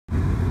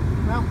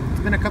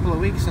been a couple of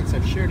weeks since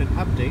I've shared an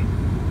update,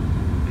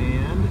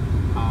 and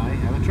I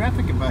have a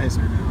traffic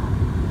advisor now.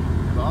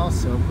 I've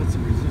also put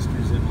some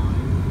resistors in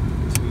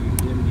line to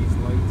dim these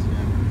lights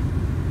down,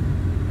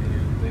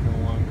 and they no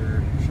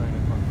longer shine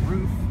up on the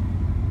roof,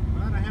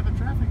 but I have a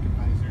traffic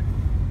advisor,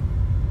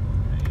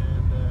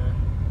 and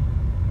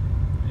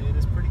it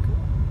is pretty cool.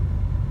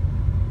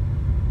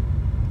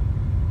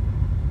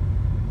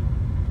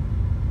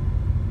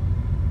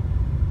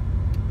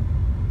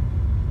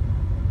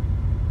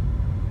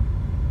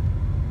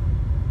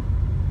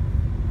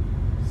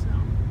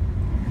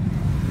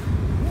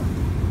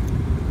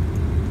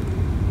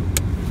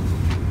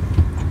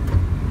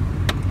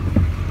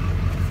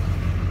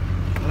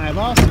 I've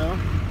also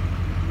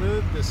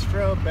moved the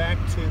strobe back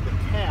to the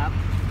cap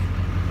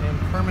and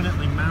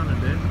permanently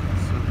mounted it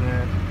so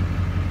that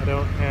I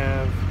don't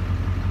have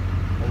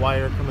a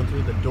wire coming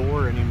through the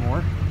door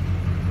anymore.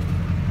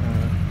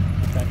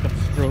 Backup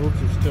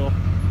strobes are still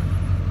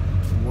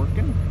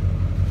working,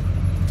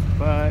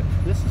 but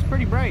this is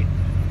pretty bright.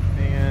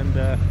 And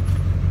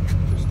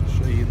just to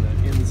show you the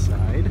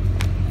inside,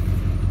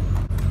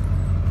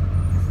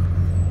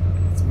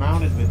 it's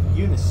mounted with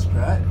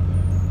Unistrut,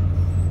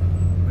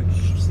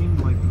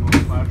 seemed like the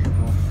most logical.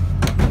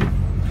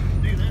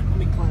 Do that. Let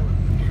me climb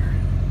up here.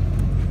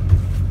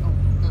 Oh,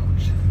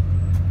 ouch.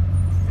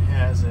 It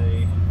has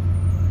a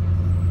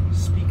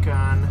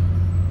Speak-On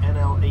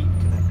NL8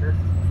 connector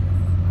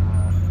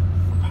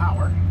for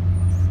power,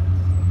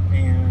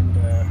 and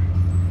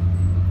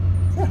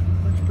yeah,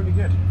 looks pretty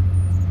good.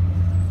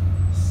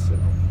 So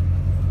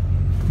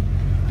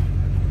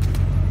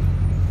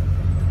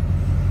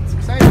it's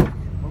exciting.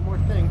 One more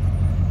thing.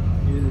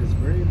 It is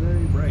very,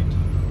 very bright.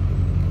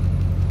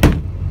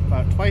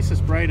 About twice as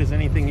bright as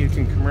anything you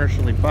can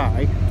commercially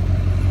buy.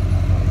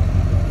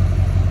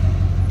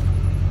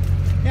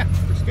 Yeah,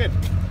 it's good.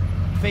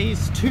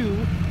 Phase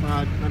 2,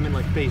 I'm in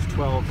like phase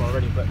 12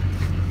 already, but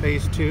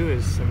phase 2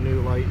 is some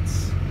new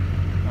lights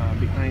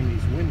behind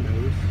these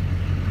windows,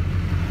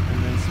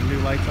 and then some new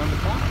lights on the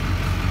top,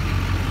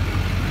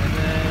 and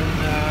then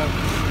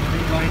some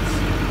new lights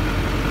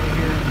over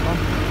here in the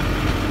bumper.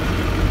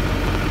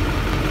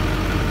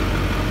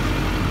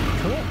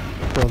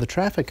 Well, the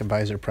traffic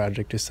advisor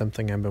project is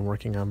something I've been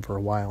working on for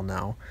a while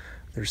now.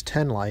 There's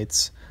 10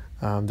 lights.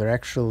 They're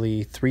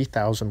actually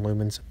 3,000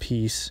 lumens a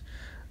piece,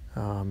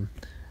 and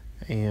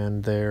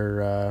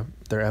they're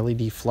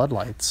LED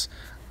floodlights.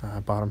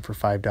 I bought them for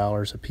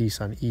 $5 a piece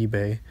on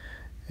eBay,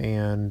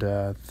 and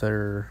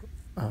they're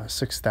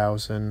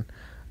 6,000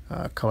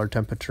 color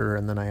temperature,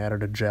 and then I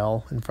added a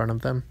gel in front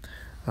of them.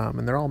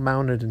 And they're all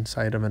mounted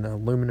inside of an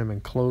aluminum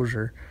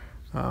enclosure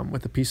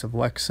with a piece of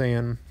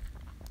Lexan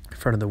in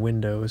front of the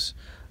windows.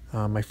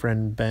 My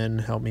friend Ben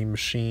helped me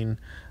machine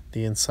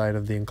the inside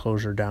of the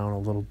enclosure down a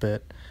little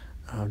bit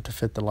to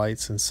fit the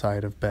lights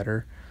inside of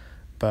better,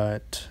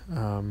 but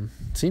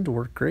it seemed to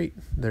work great.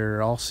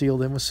 They're all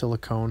sealed in with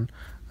silicone.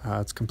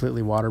 It's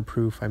completely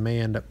waterproof. I may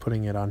end up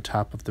putting it on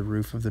top of the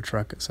roof of the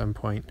truck at some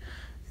point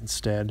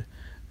instead,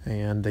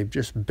 and they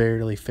just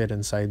barely fit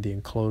inside the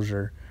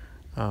enclosure,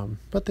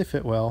 but they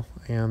fit well,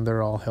 and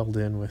they're all held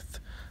in with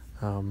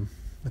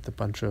a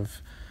bunch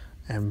of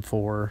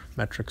M4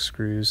 metric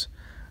screws,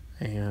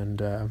 and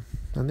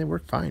they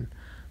work fine.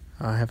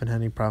 I haven't had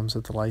any problems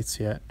with the lights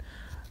yet.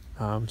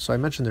 So I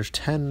mentioned there's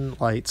 10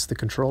 lights. The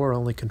controller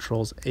only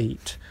controls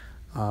 8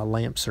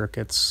 lamp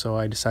circuits, so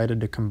I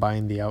decided to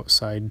combine the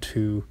outside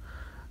 2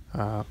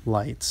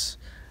 lights,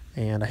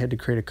 and I had to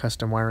create a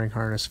custom wiring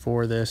harness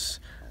for this.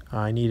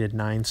 I needed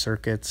 9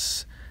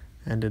 circuits,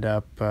 ended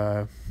up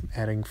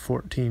adding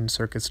 14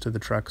 circuits to the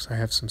truck, so I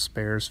have some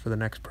spares for the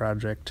next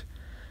project,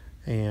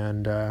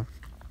 and it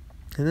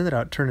ended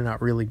up turning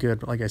out really good.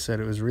 But like I said,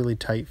 it was really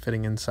tight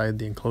fitting inside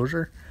the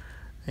enclosure,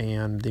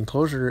 and the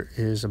enclosure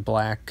is a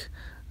black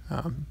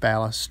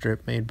ballast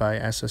strip made by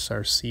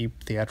SSRC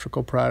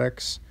Theatrical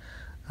Products.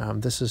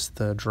 This is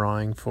the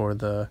drawing for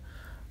the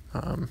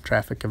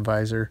traffic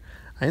advisor.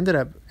 I ended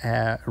up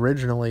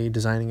originally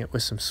designing it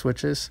with some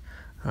switches.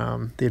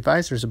 The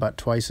advisor is about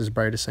twice as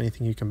bright as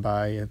anything you can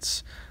buy.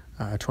 It's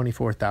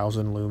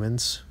 24,000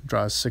 lumens,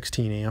 draws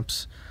 16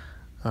 amps,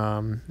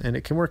 and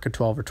it can work at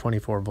 12 or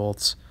 24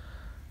 volts.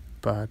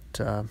 But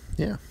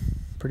yeah,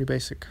 pretty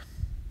basic.